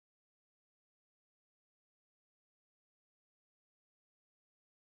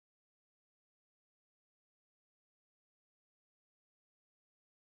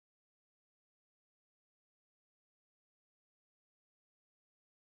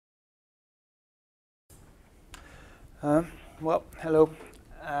Well, hello.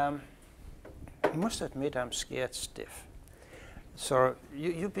 I must admit I'm scared stiff. So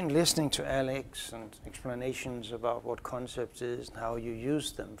you've been listening to Alex and explanations about what concepts is and how you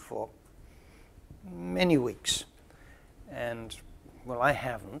use them for many weeks. And, well, I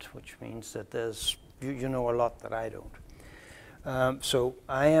haven't, which means that you know a lot that I don't. So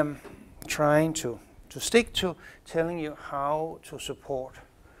I am trying to stick to telling you how to support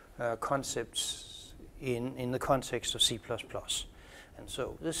concepts in the context of C++. And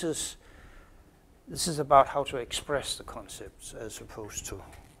so this is about how to express the concepts as opposed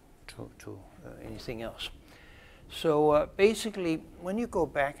to anything else. So basically, when you go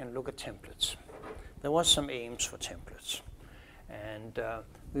back and look at templates, there was some aims for templates. And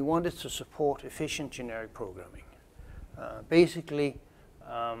we wanted to support efficient generic programming. Basically,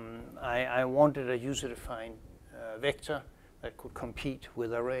 I wanted a user-defined vector that could compete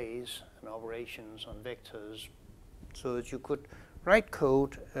with arrays and operations on vectors so that you could write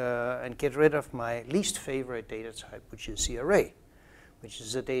code and get rid of my least favorite data type, which is the array, which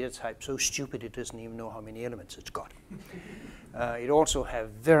is a data type so stupid it doesn't even know how many elements it's got. It also has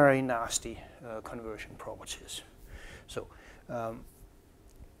very nasty conversion properties. So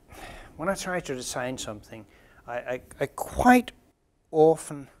when I try to design something, I quite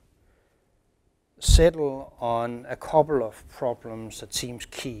often settle on a couple of problems that seems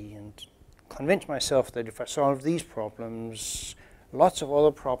key and convince myself that if I solve these problems, lots of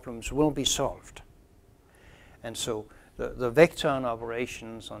other problems will be solved. And so the vector and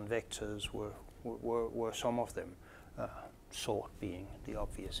operations on vectors were some of them, sort being the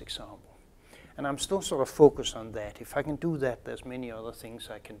obvious example. And I'm still sort of focused on that. If I can do that, there's many other things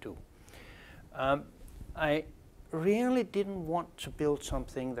I can do. I really didn't want to build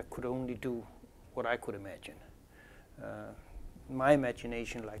something that could only do what I could imagine. My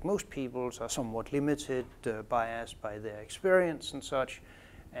imagination, like most people's, are somewhat limited, biased by their experience and such.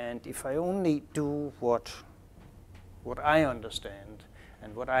 And if I only do what I understand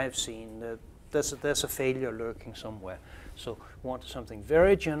and what I've seen, there's a failure lurking somewhere. So we want something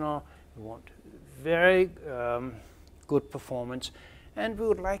very general, we want very good performance, and we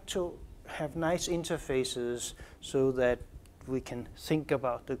would like to have nice interfaces so that we can think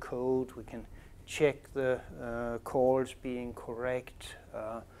about the code, we can check the calls being correct,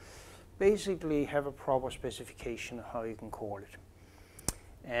 basically have a proper specification of how you can call it.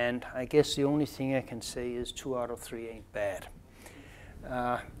 And I guess the only thing I can say is 2 out of 3 ain't bad.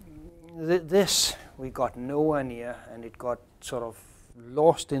 This we got nowhere near, and it got sort of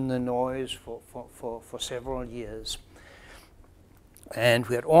lost in the noise for several years. And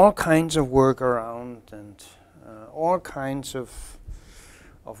we had all kinds of workaround and all kinds of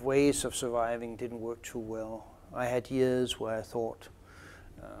ways of surviving didn't work too well. I had years where I thought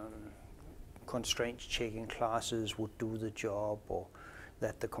constraints checking classes would do the job, or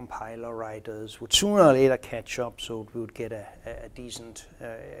that the compiler writers would sooner or later catch up so we would get a decent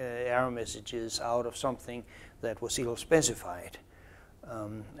error messages out of something that was ill-specified.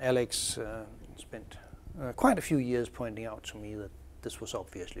 Alex spent quite a few years pointing out to me that this was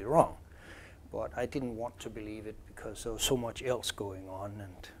obviously wrong. But I didn't want to believe it because there was so much else going on,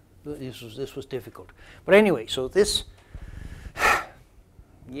 and this was difficult. But anyway, so this,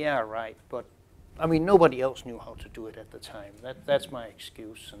 yeah, right. But I mean, nobody else knew how to do it at the time. That's my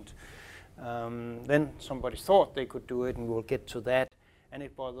excuse. And then somebody thought they could do it, and we'll get to that. And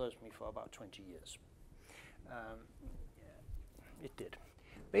it bothers me for about 20 years. It did.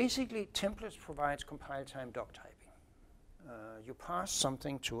 Basically, templates provides compile time doc typing. You pass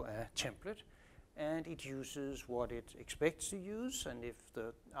something to a template, and it uses what it expects to use, and if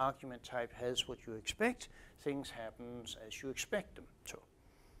the argument type has what you expect, things happen as you expect them to,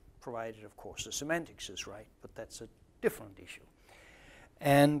 provided, of course, the semantics is right, but that's a different issue.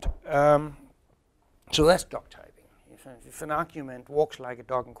 And so that's doc typing. If an argument walks like a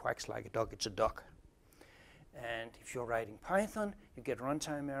dog and quacks like a dog, it's a duck. And if you're writing Python, you get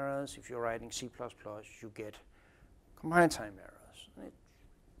runtime errors. If you're writing C++, you get compile time errors. And it's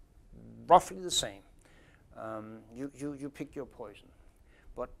roughly the same. You pick your poison,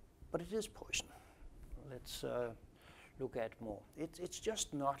 but it is poison. Let's look at more. It's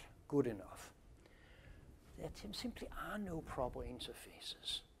just not good enough. There simply are no proper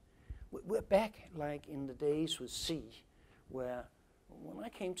interfaces. We're back like in the days with C, where when I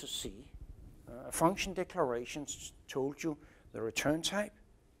came to C, a function declaration told you the return type,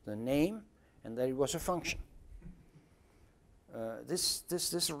 the name, and that it was a function.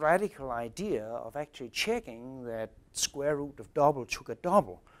 This radical idea of actually checking that square root of double took a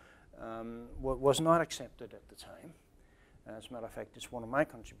double was not accepted at the time. As a matter of fact, it's one of my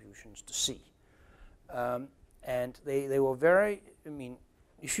contributions to C. And they were very, I mean,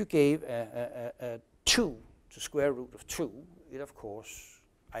 if you gave a 2 to square root of 2, it of course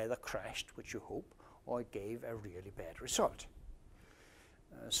either crashed, which you hope, or it gave a really bad result.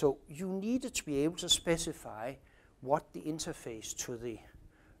 So you needed to be able to specify what the interface to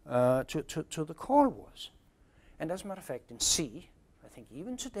the call was. And as a matter of fact, in C, I think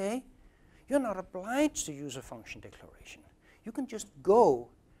even today, you're not obliged to use a function declaration. You can just go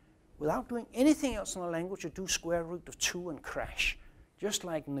without doing anything else in the language, you do square root of 2 and crash, just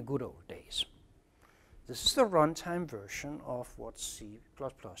like in the good old days. This is the runtime version of what C++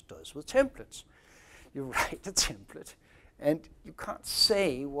 does with templates. You write a template, and you can't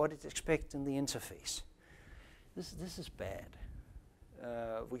say what it expects in the interface. This is bad.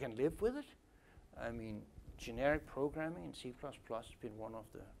 We can live with it. I mean, generic programming in C++ has been one of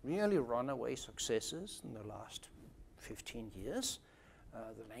the really runaway successes in the last 15 years.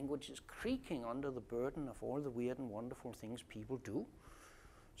 The language is creaking under the burden of all the weird and wonderful things people do.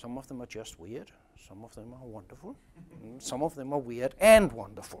 Some of them are just weird, some of them are wonderful, some of them are weird and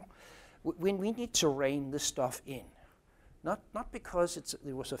wonderful. We need to rein this stuff in. Not because it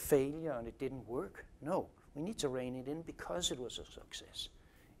was a failure and it didn't work. No, we need to rein it in because it was a success.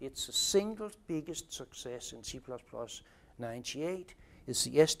 It's the single biggest success in C++ 98 is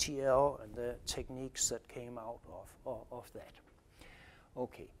the STL and the techniques that came out of that.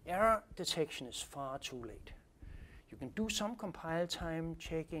 Okay, error detection is far too late. You can do some compile time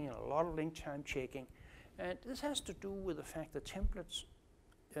checking and a lot of link time checking, and this has to do with the fact that templates,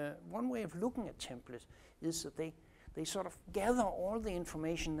 one way of looking at templates is that they sort of gather all the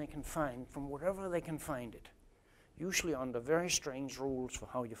information they can find from wherever they can find it, usually under very strange rules for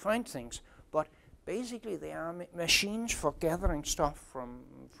how you find things, but basically they are machines for gathering stuff from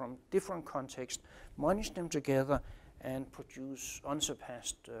different contexts, manage them together, and produce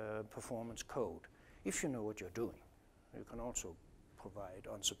unsurpassed performance code, if you know what you're doing. You can also provide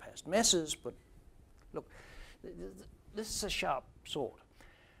unsurpassed messes, but look, this is a sharp sword.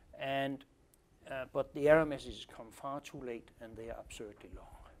 And but the error messages come far too late, and they are absurdly long.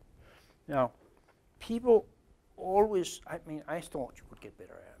 Now, people always, I mean, I thought you could get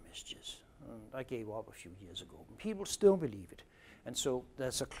better error messages. I gave up a few years ago. People still believe it. And so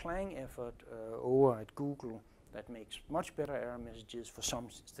there's a Clang effort over at Google that makes much better error messages for some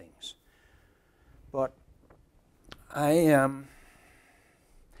things. But I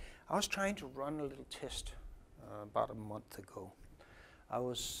was trying to run a little test about a month ago. I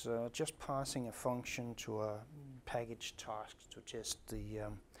was just passing a function to a package task to test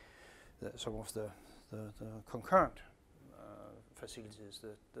some of the concurrent facilities,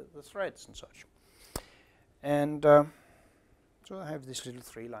 the threads and such. And so I have this little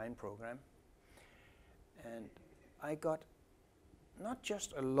 3-line program. And I got not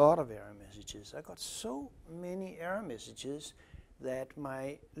just a lot of error messages, I got so many error messages that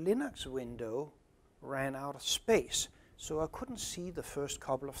my Linux window ran out of space, so I couldn't see the first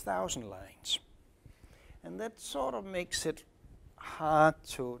couple of 1,000 lines. And that sort of makes it hard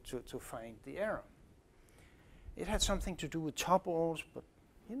to find the error. It had something to do with tuples, but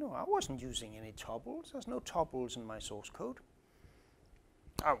you know, I wasn't using any tuples. There's no tuples in my source code.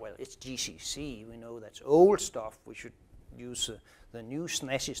 Oh, well, it's GCC. We know that's old stuff. We should use the new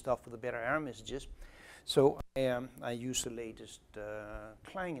snazzy stuff with the better error messages. So I use the latest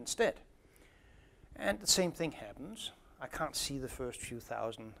Clang instead. And the same thing happens. I can't see the first few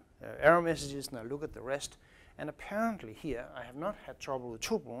thousand error messages, and I look at the rest. And apparently here, I have not had trouble with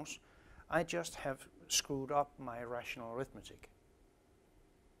tuples. I just have screwed up my rational arithmetic.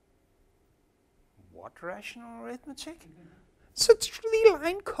 What rational arithmetic? It's a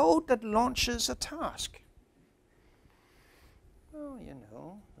 3-line code that launches a task. Well, you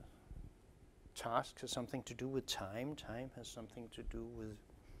know, tasks has something to do with time. Time has something to do with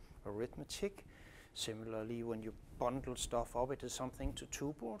arithmetic. Similarly, when you bundle stuff up, it has something to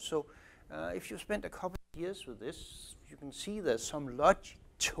tuple. So if you spent a couple of years with this, you can see there's some logic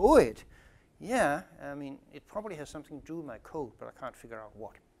to it. Yeah, I mean, it probably has something to do with my code, but I can't figure out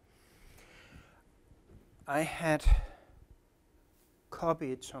what. I had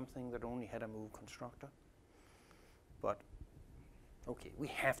copied something that only had a move constructor, but okay, we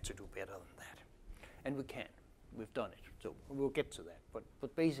have to do better than that, and we can. We've done it, so we'll get to that. But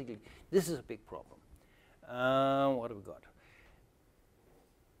basically, this is a big problem. What have we got?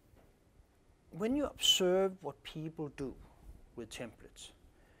 When you observe what people do with templates,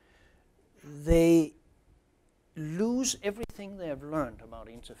 they lose everything they have learned about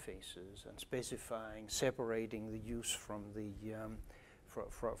interfaces and specifying, separating the use from the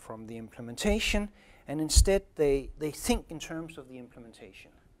implementation, and instead they think in terms of the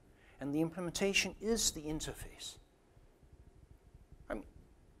implementation. and the implementation is the interface. I mean,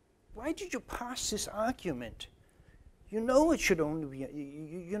 why did you pass this argument? You know it should only be,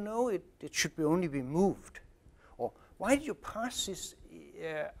 you know it should be only be moved. Or why did you pass this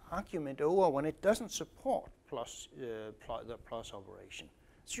argument over when it doesn't support the plus operation?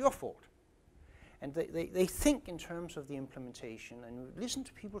 It's your fault. And they think in terms of the implementation, and listen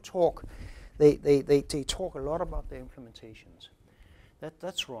to people talk. They talk a lot about their implementations.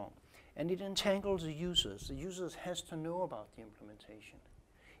 That's wrong. And it entangles the users. The users has to know about the implementation.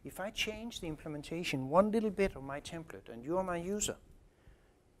 If I change the implementation one little bit of my template and you're my user,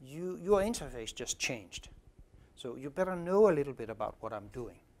 your interface just changed. So you better know a little bit about what I'm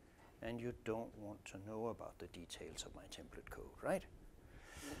doing. And you don't want to know about the details of my template code, right?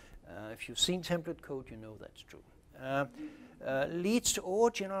 If you've seen template code, you know that's true. Leads to all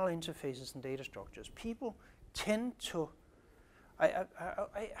general interfaces and data structures. People tend to... I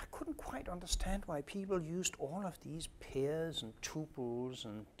couldn't quite understand why people used all of these pairs and tuples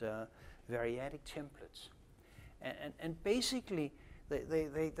and variadic templates. And basically,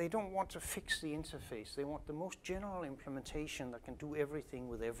 they don't want to fix the interface. They want the most general implementation that can do everything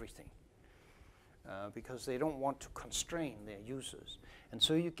with everything. Because they don't want to constrain their users. And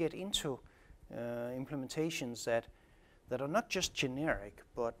so you get into implementations that are not just generic,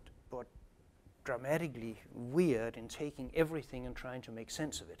 but dramatically weird in taking everything and trying to make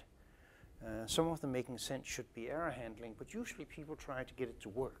sense of it. Some of the making sense should be error handling, but usually people try to get it to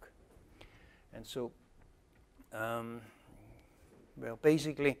work. And so, well,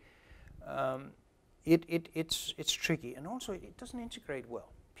 basically, it's tricky, and also it doesn't integrate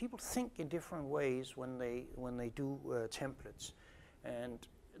well. People think in different ways when they do templates, and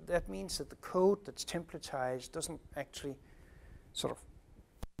that means that the code that's templatized doesn't actually sort of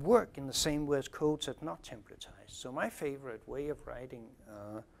work in the same way as codes that are not templatized. So my favorite way of writing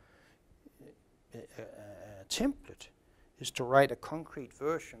a template is to write a concrete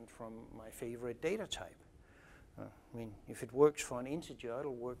version from my favorite data type. I mean, if it works for an integer,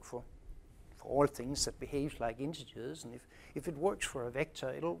 it'll work for all things that behave like integers, and if it works for a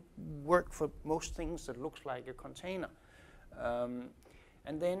vector, it'll work for most things that looks like a container.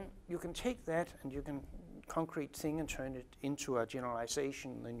 And then you can take that and you can concrete thing and turn it into a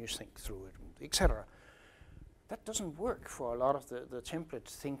generalization, and then you think through it, etc. That doesn't work for a lot of the template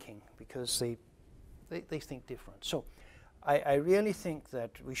thinking, because they think different. So I really think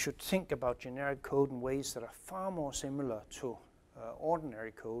that we should think about generic code in ways that are far more similar to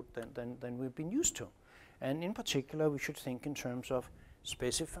ordinary code than we've been used to. And in particular, we should think in terms of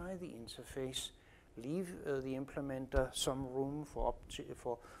specify the interface, leave the implementer some room for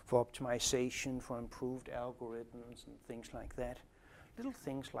optimization, for improved algorithms and things like that. Little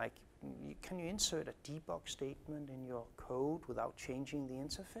things like, can you insert a debug statement in your code without changing the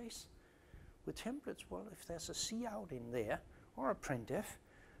interface? With templates, well, if there's a cout in there, or a printf,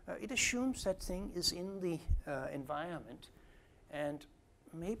 it assumes that thing is in the environment, and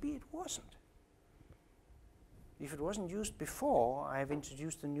maybe it wasn't. If it wasn't used before, I've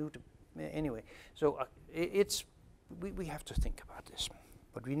introduced a new... Anyway, so we have to think about this,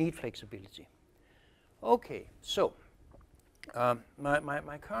 but we need flexibility. Okay, so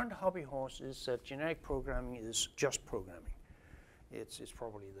my current hobby horse is that generic programming is just programming. It's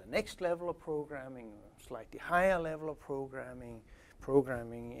probably the next level of programming, slightly higher level of programming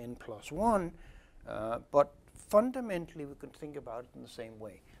n+1, but fundamentally we can think about it in the same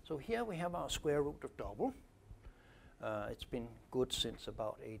way. So here we have our square root of double. It's been good since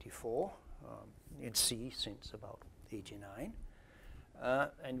about 84, in C since about 89.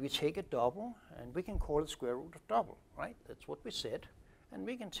 And we take a double, and we can call it square root of double, right? That's what we said. And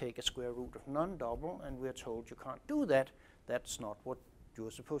we can take a square root of non-double, and we're told you can't do that. That's not what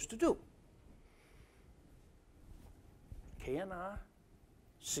you're supposed to do. K and R,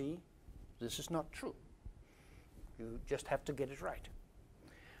 C, this is not true. You just have to get it right.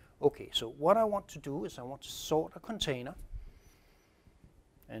 Okay, so what I want to do is I want to sort a container.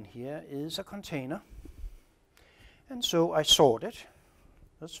 And here is a container. And so I sort it.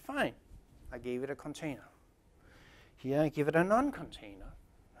 That's fine. I gave it a container. Here I give it a non-container.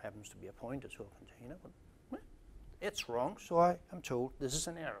 Happens to be a pointer to a container, but well, it's wrong, so I am told this is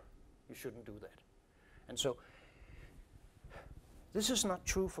an error. You shouldn't do that. And so this is not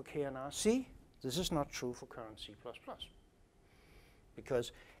true for KNRC. This is not true for current C++.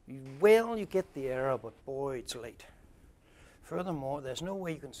 Because, well, you get the error, but boy, it's late. Furthermore, there's no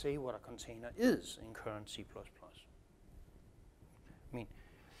way you can say what a container is in current C++. I mean,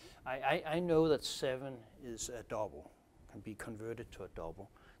 I know that 7 is a double, can be converted to a double.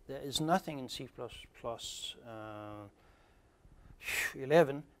 There is nothing in C++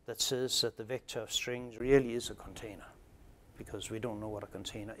 11 that says that the vector of strings really is a container, because we don't know what a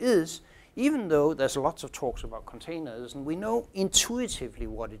container is, even though there's lots of talks about containers, and we know intuitively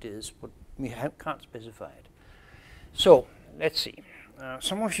what it is, but we can't specify it. So let's see.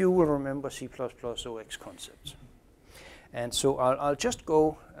 Some of you will remember C++ OX concepts. And so I'll just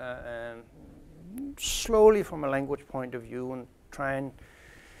go slowly from a language point of view and try and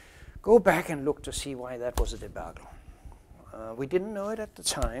go back and look to see why that was a debacle. We didn't know it at the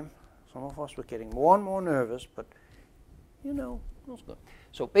time. Some of us were getting more and more nervous, but you know, it was good.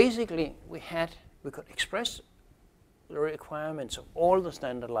 So basically, we could express the requirements of all the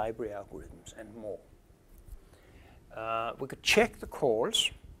standard library algorithms and more. We could check the calls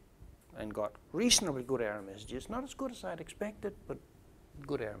and got reasonably good error messages. Not as good as I'd expected, but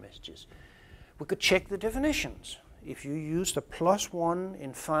good error messages. We could check the definitions. If you used a +1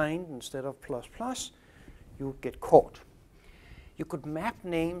 in find instead of ++, you would get caught. You could map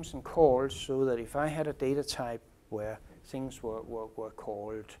names and calls so that if I had a data type where things were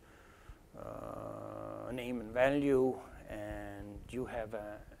called name and value, and you have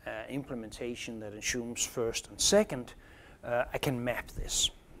an implementation that assumes first and second, I can map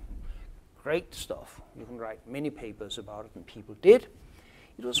this. Great stuff. You can write many papers about it, and people did.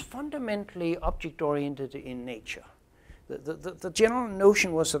 It was fundamentally object-oriented in nature. The general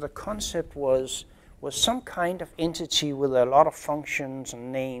notion was that a concept was some kind of entity with a lot of functions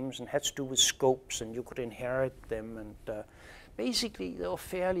and names and had to do with scopes, and you could inherit them. And basically, they were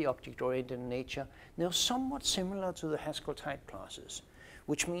fairly object-oriented in nature. They were somewhat similar to the Haskell type classes,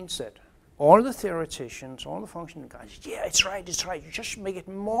 which means that all the theoreticians, all the functional guys, yeah, it's right, it's right. You just make it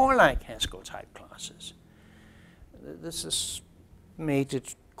more like Haskell type classes. This has made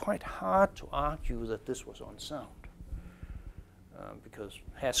it quite hard to argue that this was unsound, because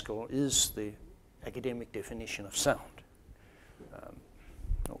Haskell is the academic definition of sound.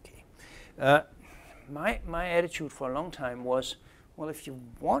 Okay. My attitude for a long time was, well, if you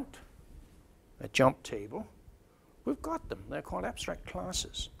want a jump table, we've got them. They're called abstract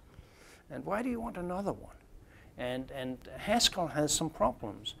classes. And why do you want another one? And Haskell has some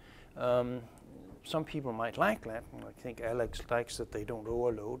problems. Some people might like that. I think Alex likes that they don't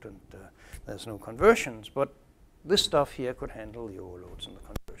overload and there's no conversions. But this stuff here could handle the overloads and the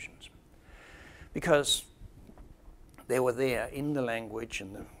conversions, because they were there in the language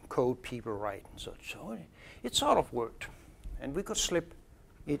and the code people write and such. So it sort of worked. And we could slip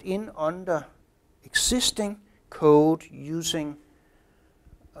it in under existing code using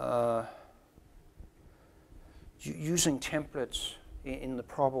using templates in the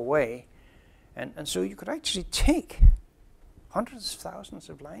proper way. And so you could actually take hundreds of thousands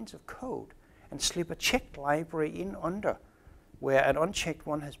of lines of code and slip a checked library in under where an unchecked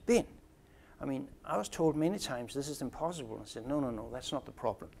one has been. I mean, I was told many times this is impossible. I said, no, that's not the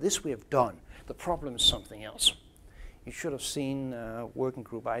problem. This we have done. The problem is something else. You should have seen working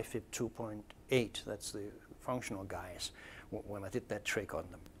group IFIP 2.8. That's the functional guys, when I did that trick on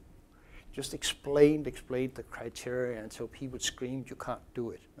them. Just explained the criteria until people screamed, you can't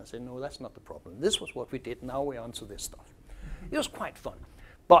do it. I said, no, that's not the problem. This was what we did. Now we're on to this stuff. It was quite fun,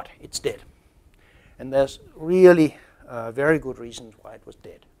 but it's dead. And there's really very good reasons why it was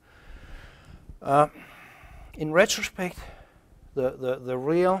dead. In retrospect, the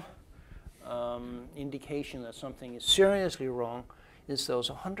real indication that something is seriously wrong is those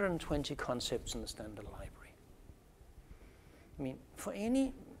 120 concepts in the standard library. I mean, for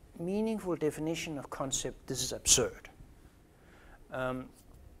any meaningful definition of concept, this is absurd. How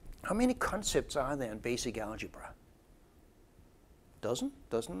many concepts are there in basic algebra? Dozen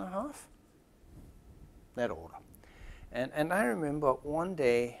and a half? That order. And I remember one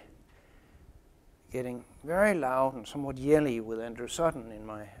day getting very loud and somewhat yelly with Andrew Sutton in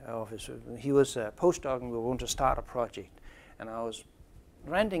my office. He was a postdoc and we were going to start a project. And I was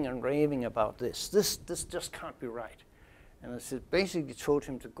ranting and raving about this. This just can't be right. And I basically told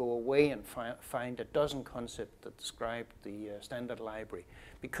him to go away and find a dozen concepts that described the standard library.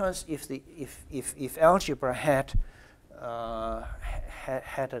 Because if algebra had a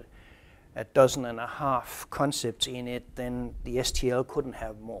dozen and a half concepts in it, then the STL couldn't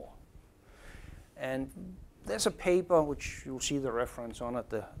have more. And there's a paper, which you'll see the reference on at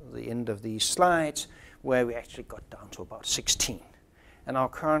the end of these slides, where we actually got down to about 16. And our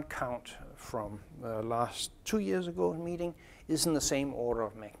current count from last 2 years ago meeting is in the same order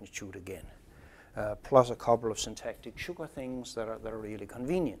of magnitude again, plus a couple of syntactic sugar things that are really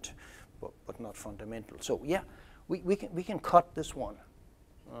convenient, but not fundamental. So yeah, we can cut this one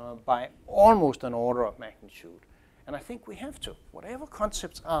by almost an order of magnitude. And I think we have to. Whatever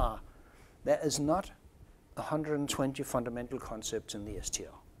concepts are, there is not 120 fundamental concepts in the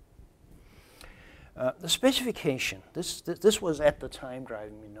STL. The specification, this was at the time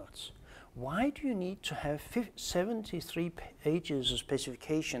driving me nuts. Why do you need to have 73 pages of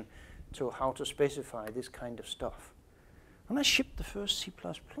specification to how to specify this kind of stuff? When I shipped the first C++,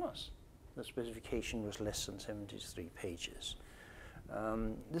 the specification was less than 73 pages.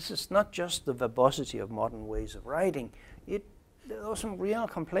 This is not just the verbosity of modern ways of writing. There was some real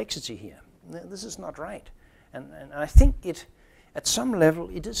complexity here. This is not right. And I think at some level,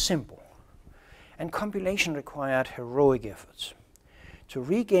 it is simple. And compilation required heroic efforts. To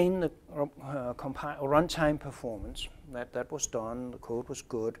regain the runtime performance, that was done, the code was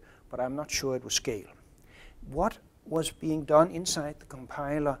good, but I'm not sure it would scale. What was being done inside the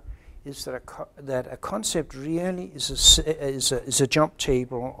compiler is that a concept really is a jump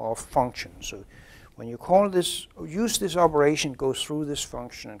table of functions. So when you call this, use this operation, goes through this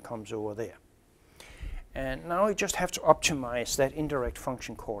function and comes over there. And now you just have to optimize that indirect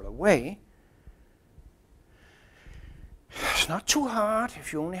function call away. It's not too hard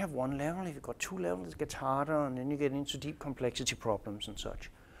if you only have one level. If you've got two levels, it gets harder, and then you get into deep complexity problems and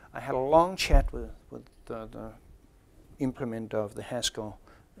such. I had a long chat with the implementer of the Haskell,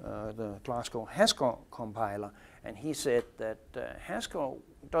 the Glasgow Haskell compiler, and he said that Haskell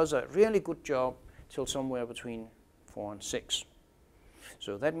does a really good job till somewhere between 4 and 6.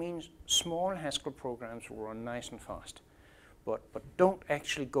 So that means small Haskell programs will run nice and fast, but don't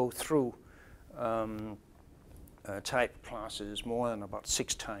actually go through type classes more than about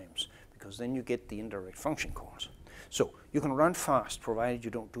 6 times, because then you get the indirect function calls. So you can run fast provided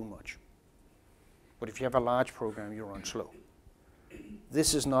you don't do much. But if you have a large program, you run slow.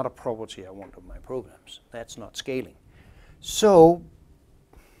 This is not a property I want of my programs. That's not scaling. So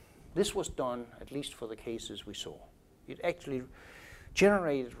this was done, at least for the cases we saw. It actually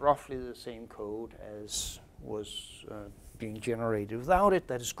generated roughly the same code as was being generated. Without it,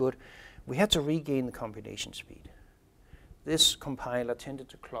 that is good. We had to regain the compilation speed. This compiler tended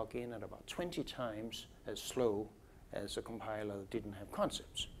to clock in at about 20 times as slow as a compiler that didn't have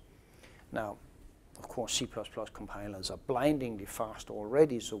concepts. Now, of course, C++ compilers are blindingly fast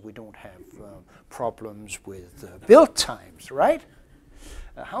already, so we don't have problems with build times, right?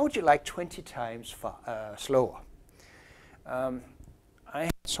 How would you like 20 times slower? I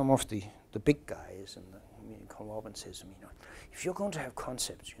had some of the big guys and come up and says to me, if you're going to have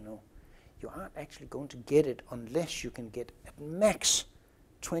concepts, you aren't actually going to get it unless you can get at max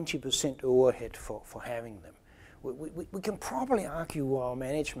 20% overhead for having them. We can probably argue our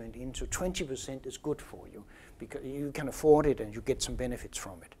management into 20% is good for you because you can afford it and you get some benefits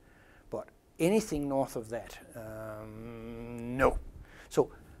from it. But anything north of that, no. So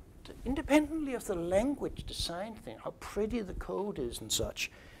independently of the language design thing, how pretty the code is and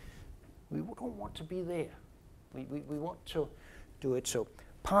such, we don't want to be there. We want to do it. So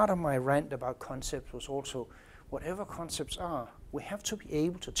part of my rant about concepts was also, whatever concepts are, we have to be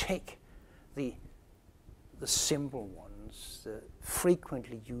able to take the simple ones, the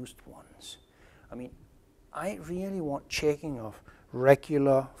frequently used ones. I mean, I really want checking of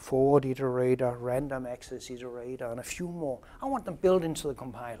regular, forward iterator, random access iterator, and a few more. I want them built into the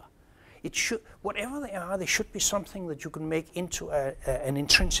compiler. It should, whatever they are, they should be something that you can make into an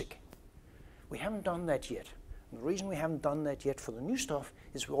intrinsic. We haven't done that yet. And the reason we haven't done that yet for the new stuff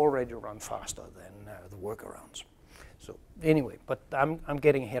is we already run faster than the workarounds. So anyway, but I'm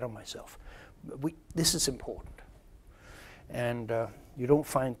getting ahead of myself. This is important, and you don't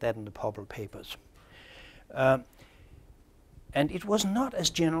find that in the published papers. And it was not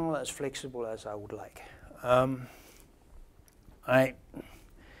as general, as flexible as I would like.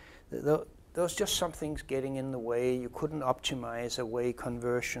 There was just some things getting in the way. You couldn't optimize away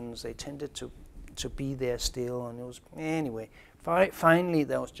conversions. They tended to be there still, and it was, anyway. Finally,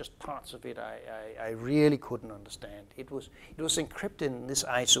 there was just parts of it I really couldn't understand. It was encrypted in this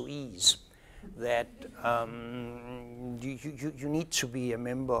ISO-ease that you need to be a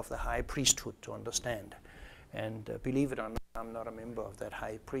member of the high priesthood to understand. And believe it or not, I'm not a member of that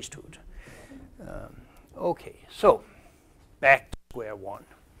high priesthood. Okay, so back to square one.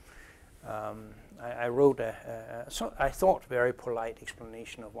 I wrote I thought, very polite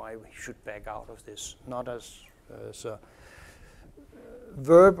explanation of why we should back out of this, not as a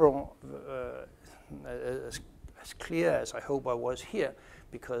verbal, as clear as I hope I was here,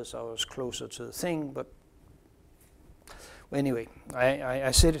 because I was closer to the thing, but anyway,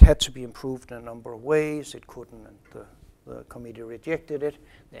 I said it had to be improved in a number of ways. It couldn't, and the committee rejected it.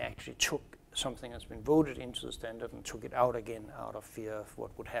 They actually took something that's been voted into the standard and took it out again out of fear of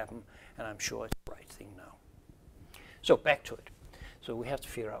what would happen, and I'm sure it's the right thing now. So back to it. So we have to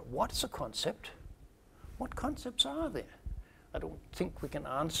figure out, what's a concept? what concepts are there? I don't think we can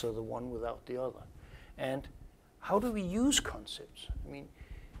answer the one without the other. And how do we use concepts? I mean,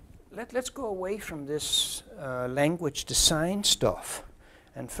 let's go away from this language design stuff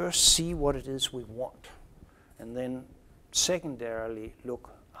and first see what it is we want. And then secondarily look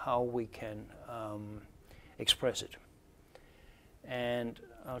how we can express it. And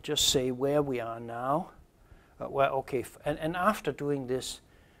I'll just say where we are now. And after doing this,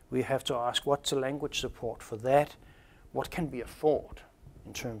 we have to ask what's the language support for that? What can we afford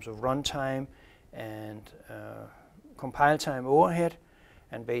in terms of runtime and compile time overhead?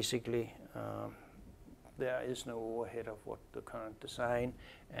 And basically, there is no overhead of what the current design,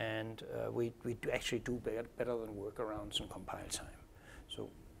 and we actually do better than workarounds and compile time. So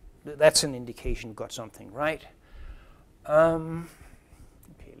that's an indication we got something right.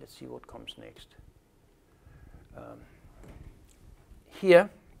 Okay, let's see what comes next. Here,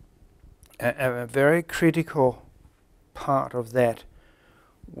 a very critical part of that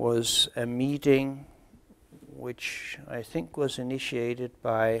was a meeting which I think was initiated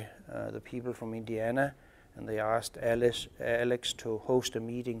by the people from Indiana, and they asked Alex to host a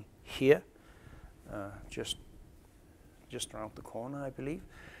meeting here, just around the corner, I believe,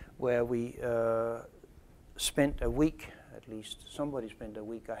 where we spent a week, at least somebody spent a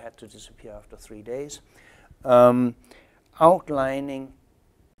week, I had to disappear after 3 days, outlining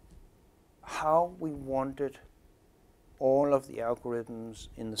how we wanted all of the algorithms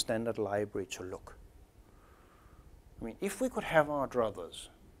in the standard library to look. I mean, if we could have our druthers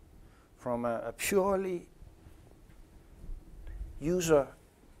from a purely user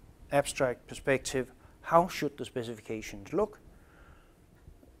abstract perspective, how should the specifications look?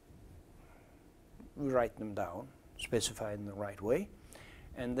 We write them down, specify in the right way,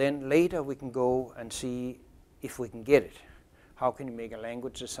 and then later we can go and see if we can get it. How can you make a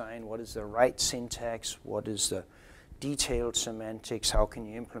language design? What is the right syntax? What is the detailed semantics? How can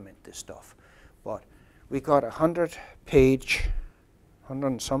you implement this stuff? But we got 100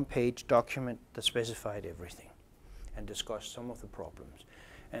 and some page document that specified everything and discussed some of the problems.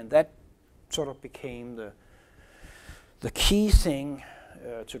 And that sort of became the key thing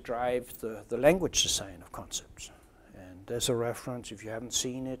to drive the language design of concepts. And there's a reference, if you haven't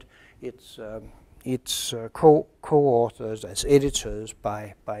seen it, it's co-authored as editors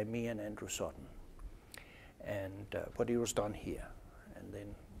by me and Andrew Sutton. And but it was done here. And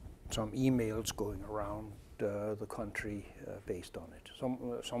then some emails going around the country based on it.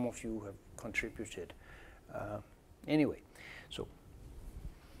 Some of you have contributed. Anyway, so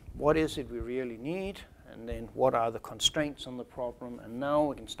what is it we really need? And then what are the constraints on the problem? And now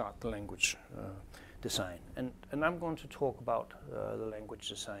we can start the language design. And I'm going to talk about the language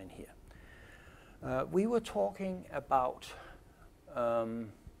design here. We were talking about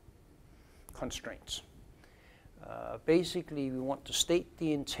constraints. Basically, we want to state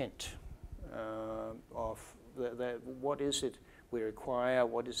the intent of what is it we require,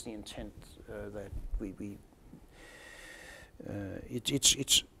 what is the intent that we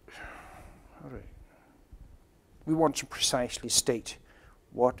want to precisely state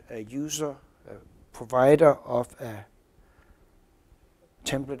what a user, a provider of a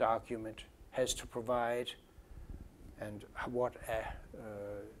template argument has to provide, and what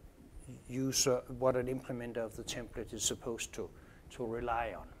what an implementer of the template is supposed to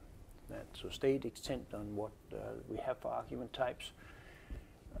rely on. So state extent on what we have for argument types.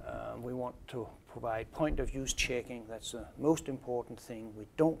 We want to provide point of use checking. That's the most important thing. We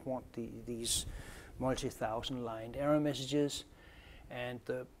don't want these multi-thousand line error messages. And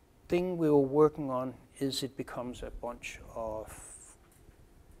the thing we were working on is it becomes a bunch of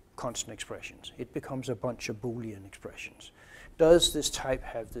constant expressions. It becomes a bunch of Boolean expressions. Does this type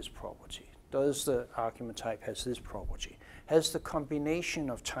have this property? Does the argument type has this property? Has the combination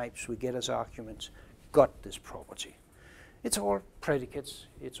of types we get as arguments got this property? It's all predicates.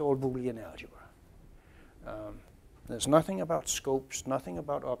 It's all Boolean algebra. There's nothing about scopes, nothing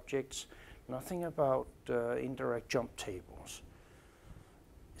about objects, nothing about indirect jump tables.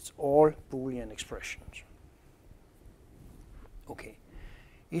 It's all Boolean expressions. Okay.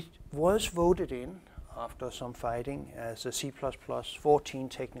 It was voted in after some fighting as a C++ 14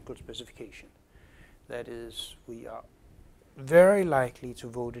 technical specification. That is, we are very likely to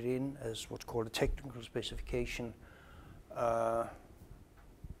vote it in as what's called a technical specification. The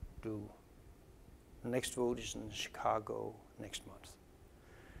next vote is in Chicago next month.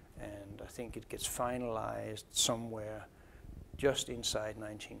 And I think it gets finalized somewhere just inside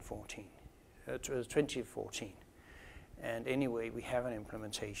 2014. And anyway, we have an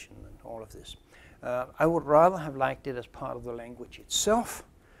implementation and all of this. I would rather have liked it as part of the language itself,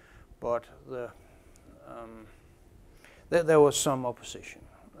 but the there was some opposition.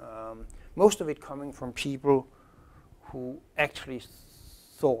 Most of it coming from people who actually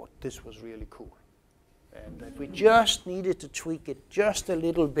thought this was really cool. And that we just needed to tweak it just a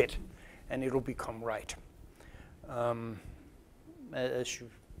little bit and it'll become right. As you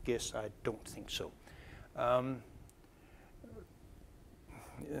guess, I don't think so.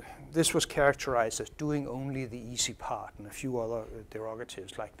 This was characterized as doing only the easy part and a few other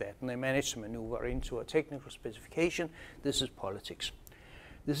derogatives like that. And they managed to maneuver into a technical specification. This is politics.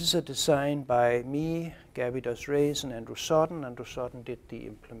 This is a design by me, Gabby Dos Reyes, and Andrew Sutton. Andrew Sutton did the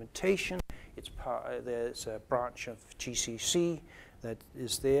implementation. There's a branch of GCC that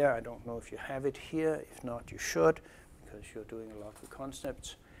is there. I don't know if you have it here. If not, you should, because you're doing a lot with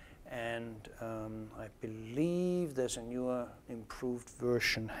concepts. And I believe there's a newer, improved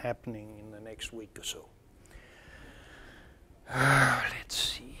version happening in the next week or so. Let's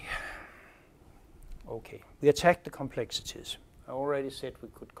see. Okay, we attacked the complexities. I already said we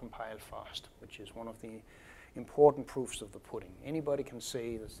could compile fast, which is one of the important proofs of the pudding. Anybody can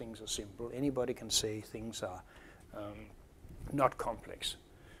say that things are simple. Anybody can say things are not complex.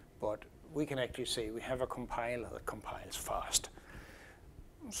 But we can actually say we have a compiler that compiles fast.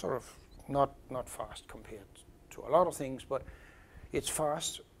 Sort of not fast compared to a lot of things, but it's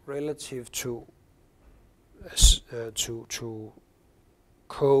fast relative to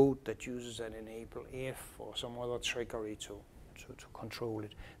code that uses an enable if or some other trickery to control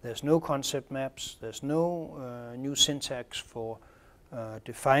it. There's no concept maps. There's no new syntax for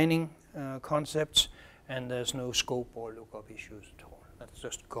defining concepts, and there's no scope or lookup issues at all. That's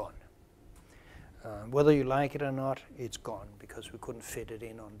just gone. Whether you like it or not, it's gone because we couldn't fit it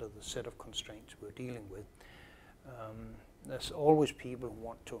in under the set of constraints we're dealing with. There's always people who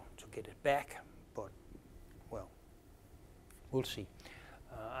want to get it back, but, well, we'll see.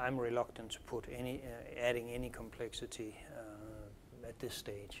 I'm reluctant to put adding any complexity at this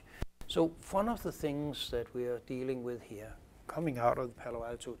stage. So one of the things that we are dealing with here, coming out of the Palo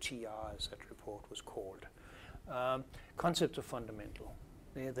Alto TR, as that report was called, concepts of fundamental.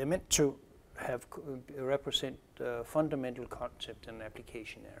 They're meant to represent fundamental concept in an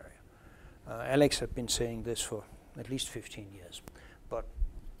application area. Alex had been saying this for at least 15 years, but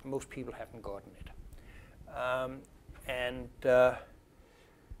most people haven't gotten it.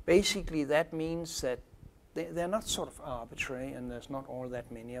 Basically that means that they're not sort of arbitrary, and there's not all that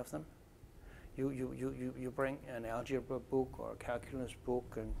many of them. You bring an algebra book or a calculus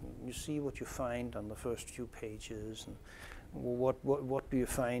book, and you see what you find on the first few pages, and what do you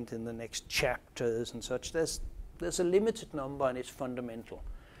find in the next chapters and such. There's a limited number, and it's fundamental.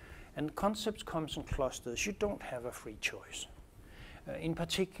 And concepts comes in clusters. You don't have a free choice. In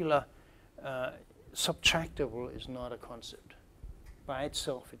particular, subtractable is not a concept. By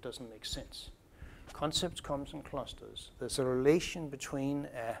itself, it doesn't make sense. Concepts comes in clusters. There's a relation between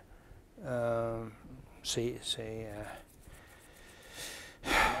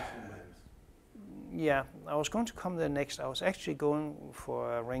yeah, I was going to come there next. I was actually going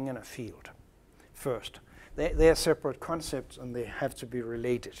for a ring and a field first. They're separate concepts, and they have to be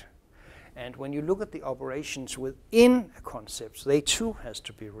related. And when you look at the operations within a concept, they too has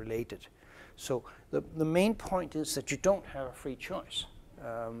to be related. So the main point is that you don't have a free choice.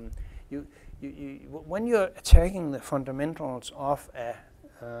 When you're attacking the fundamentals of a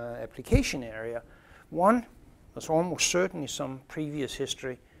application area, one, there's almost certainly some previous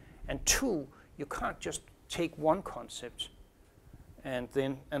history, and two, you can't just take one concept and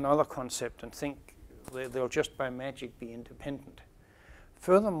then another concept and think they'll just by magic be independent.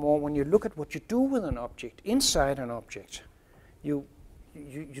 Furthermore, when you look at what you do with an object, inside an object, you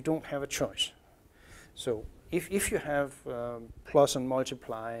don't have a choice. So if you have plus and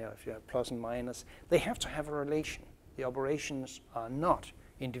multiply, or if you have plus and minus, they have to have a relation. The operations are not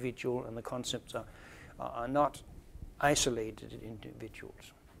individual, and the concepts are not isolated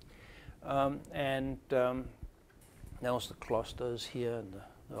individuals. There was the clusters here and the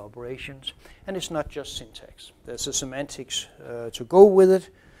operations. And it's not just syntax. There's a semantics to go with it.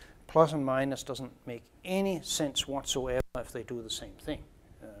 Plus and minus doesn't make any sense whatsoever if they do the same thing.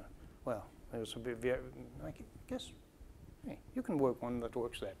 Well, there's a bit, I guess, hey, you can work one that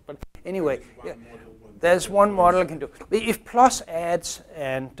works that. But anyway, there's one model that can do. If plus adds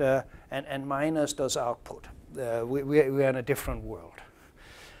and minus does output, we're in a different world.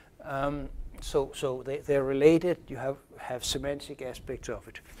 So they're related. You have semantic aspects of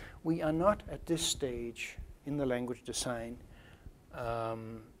it. We are not at this stage in the language design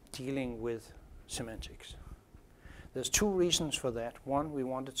dealing with semantics. There's two reasons for that. One, we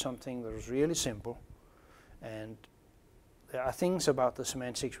wanted something that was really simple, and there are things about the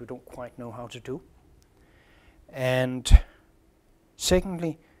semantics we don't quite know how to do. And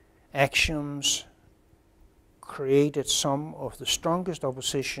secondly, axioms created some of the strongest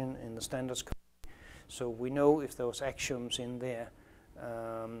opposition in the standards code. So we know if there was axioms in there,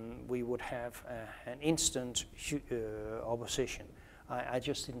 we would have an instant opposition. I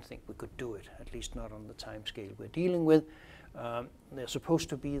just didn't think we could do it, at least not on the time scale we're dealing with. They're supposed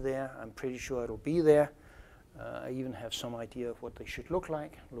to be there. I'm pretty sure it'll be there. I even have some idea of what they should look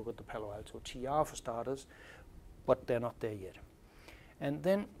like. Look at the Palo Alto TR for starters, but they're not there yet. And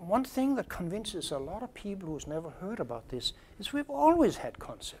then one thing that convinces a lot of people who's never heard about this is we've always had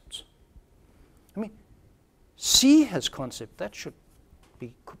concepts. I mean, C has concept. That should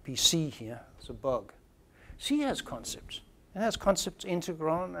be C here. It's a bug. C has concepts. It has concepts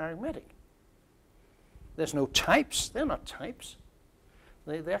integral and arithmetic. There's no types. They're not types.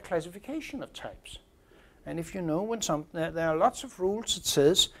 They're classification of types. And if you know when there are lots of rules that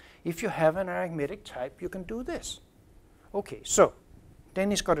says if you have an arithmetic type, you can do this. Okay, so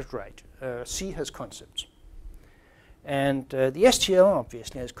Dennis got it right. C has concepts. And the STL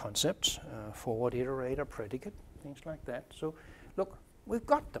obviously has concepts, forward iterator, predicate, things like that. So look, we've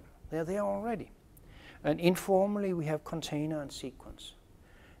got them. They're there already. And informally, we have container and sequence.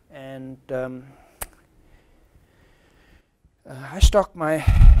 And I stuck my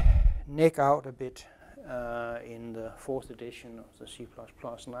neck out a bit in the 4th edition of the C++,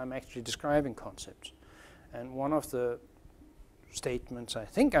 and I'm actually describing concepts. And one of the statements I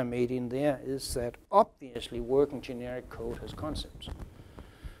think I made in there is that obviously working generic code has concepts.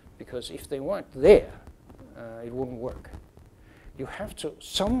 Because if they weren't there, it wouldn't work. You have to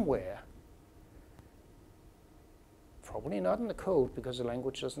somewhere, probably not in the code because the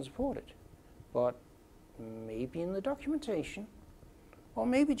language doesn't support it, but maybe in the documentation, or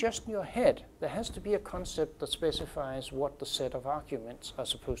maybe just in your head, there has to be a concept that specifies what the set of arguments are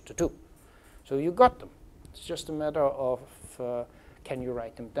supposed to do. So you got them. It's just a matter of can you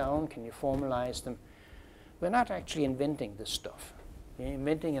write them down, can you formalize them. We're not actually inventing this stuff. We're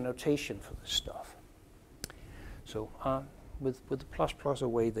inventing a notation for this stuff. So with the plus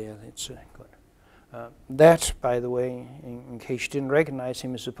away there, it's good. That, by the way, in case you didn't recognize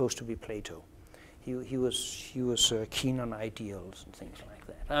him, is supposed to be Plato. He was keen on ideals and things like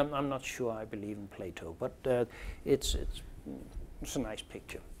that. I'm not sure I believe in Plato, but it's a nice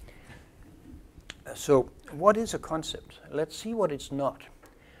picture. So what is a concept? Let's see what it's not.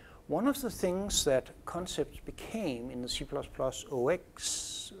 One of the things that concepts became in the C++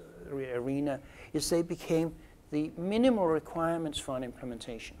 OX arena is they became the minimal requirements for an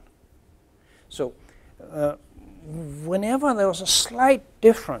implementation. So whenever there was a slight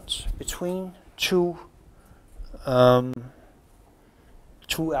difference between two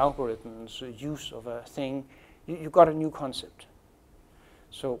algorithms, use of a thing, you got a new concept.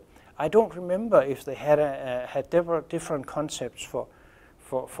 So I don't remember if they had different concepts for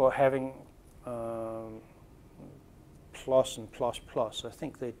having plus and plus plus. I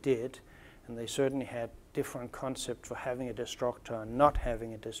think they did, and they certainly had different concepts for having a destructor and not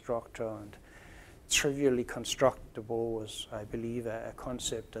having a destructor, and trivially constructible was, I believe, a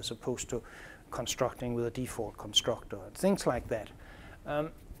concept as opposed to constructing with a default constructor, and things like that.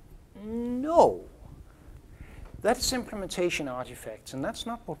 No. That's implementation artifacts, and that's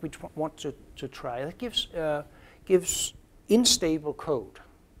not what we want to try. That gives unstable code.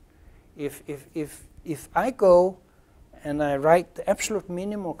 If I go and I write the absolute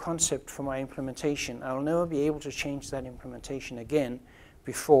minimal concept for my implementation, I'll never be able to change that implementation again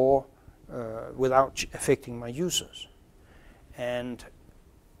before without affecting my users. And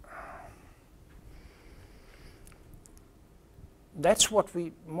that's what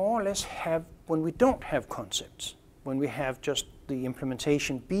we more or less have when we don't have concepts, when we have just the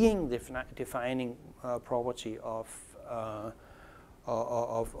implementation being the defining property of a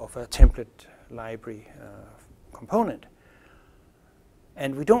template library component.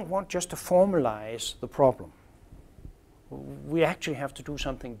 And we don't want just to formalize the problem. We actually have to do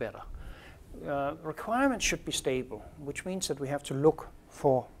something better. Requirements should be stable, which means that we have to look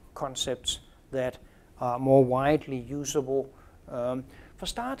for concepts that are more widely usable. For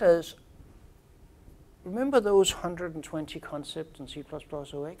starters, remember those 120 concepts in C++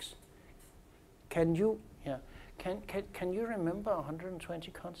 OX? Can you remember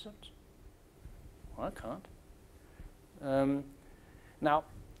 120 concepts? Well, I can't. Now,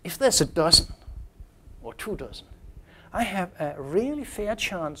 if there's a dozen or 2 dozen, I have a really fair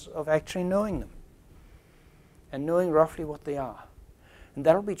chance of actually knowing them and knowing roughly what they are. And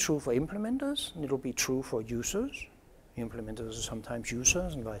that'll be true for implementers, and it'll be true for users. Implementers are sometimes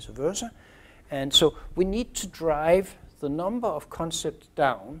users and vice versa. And so we need to drive the number of concepts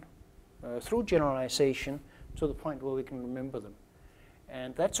down through generalization to the point where we can remember them.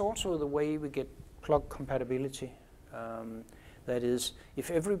 And that's also the way we get plug compatibility. That is, if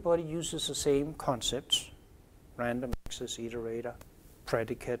everybody uses the same concepts, random access, iterator,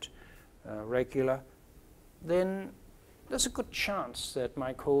 predicate, regular, then there's a good chance that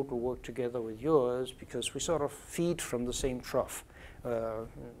my code will work together with yours because we sort of feed from the same trough.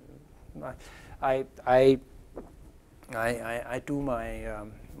 I do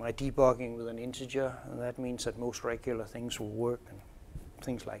my debugging with an integer, and that means that most regular things will work and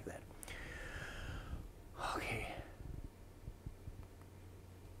things like that. Okay.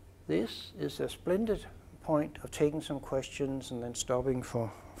 This is a splendid point of taking some questions and then stopping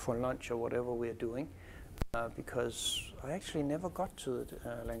for lunch or whatever we're doing, because I actually never got to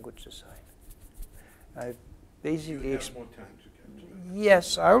the language design. I basically you have more time to get to that.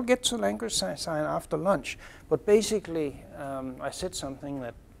 Yes, I'll get to language design after lunch, but basically I said something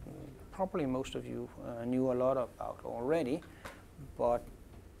that probably most of you knew a lot about already, but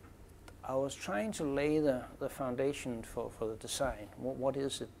I was trying to lay the foundation for the design. What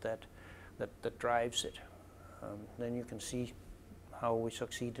is it that drives it? Then you can see how we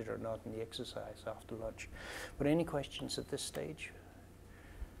succeeded or not in the exercise after lunch. But any questions at this stage?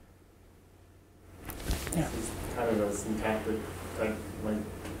 Yeah. This is kind of a syntactic type, like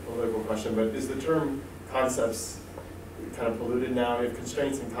political question, but is the term concepts kind of polluted now? You have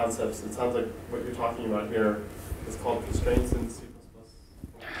constraints and concepts. It sounds like what you're talking about here is called constraints in C++.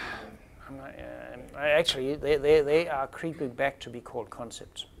 Actually, they are creeping back to be called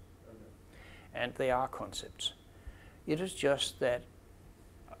concepts. Okay. And they are concepts. It is just that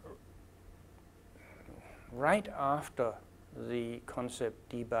right after the concept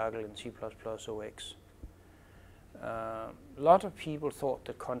debugger in C++ OX, a lot of people thought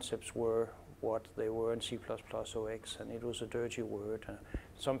that concepts were what they were in C++ OX, and it was a dirty word.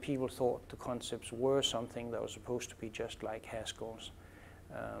 Some people thought the concepts were something that was supposed to be just like Haskell's.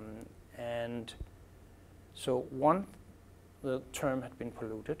 And so one, the term had been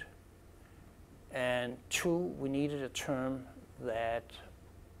polluted, and two, we needed a term that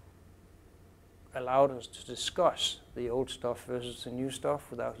allowed us to discuss the old stuff versus the new stuff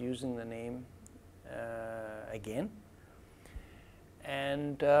without using the name again.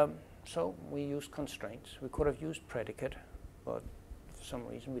 And so we used constraints. We could have used predicate, but for some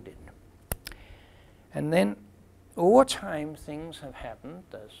reason we didn't. And then over time things have happened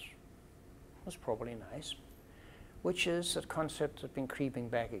that was probably nice, which is that concepts have been creeping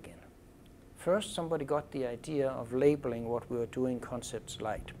back again. First, somebody got the idea of labeling what we were doing concepts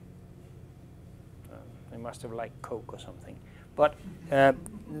light. They must have liked Coke or something. But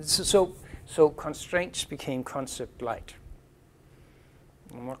so constraints became concept light.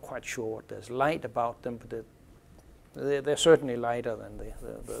 I'm not quite sure what there's light about them, but they're certainly lighter than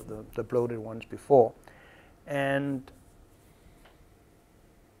the bloated ones before. And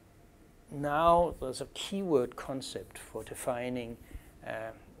now there's a keyword concept for defining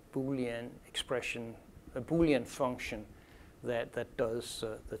a Boolean expression, a Boolean function that does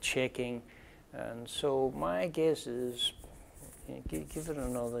the checking. And so my guess is, give it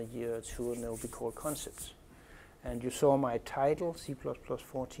another year or two and they'll be called concepts. And you saw my title, C++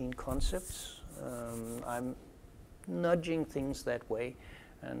 14 Concepts. I'm nudging things that way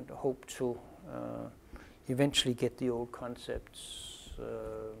and hope to eventually get the old concepts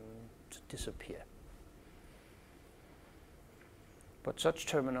to disappear. But such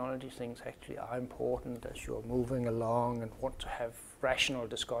terminology things actually are important as you're moving along and want to have rational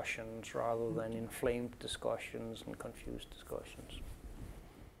discussions rather than inflamed discussions and confused discussions.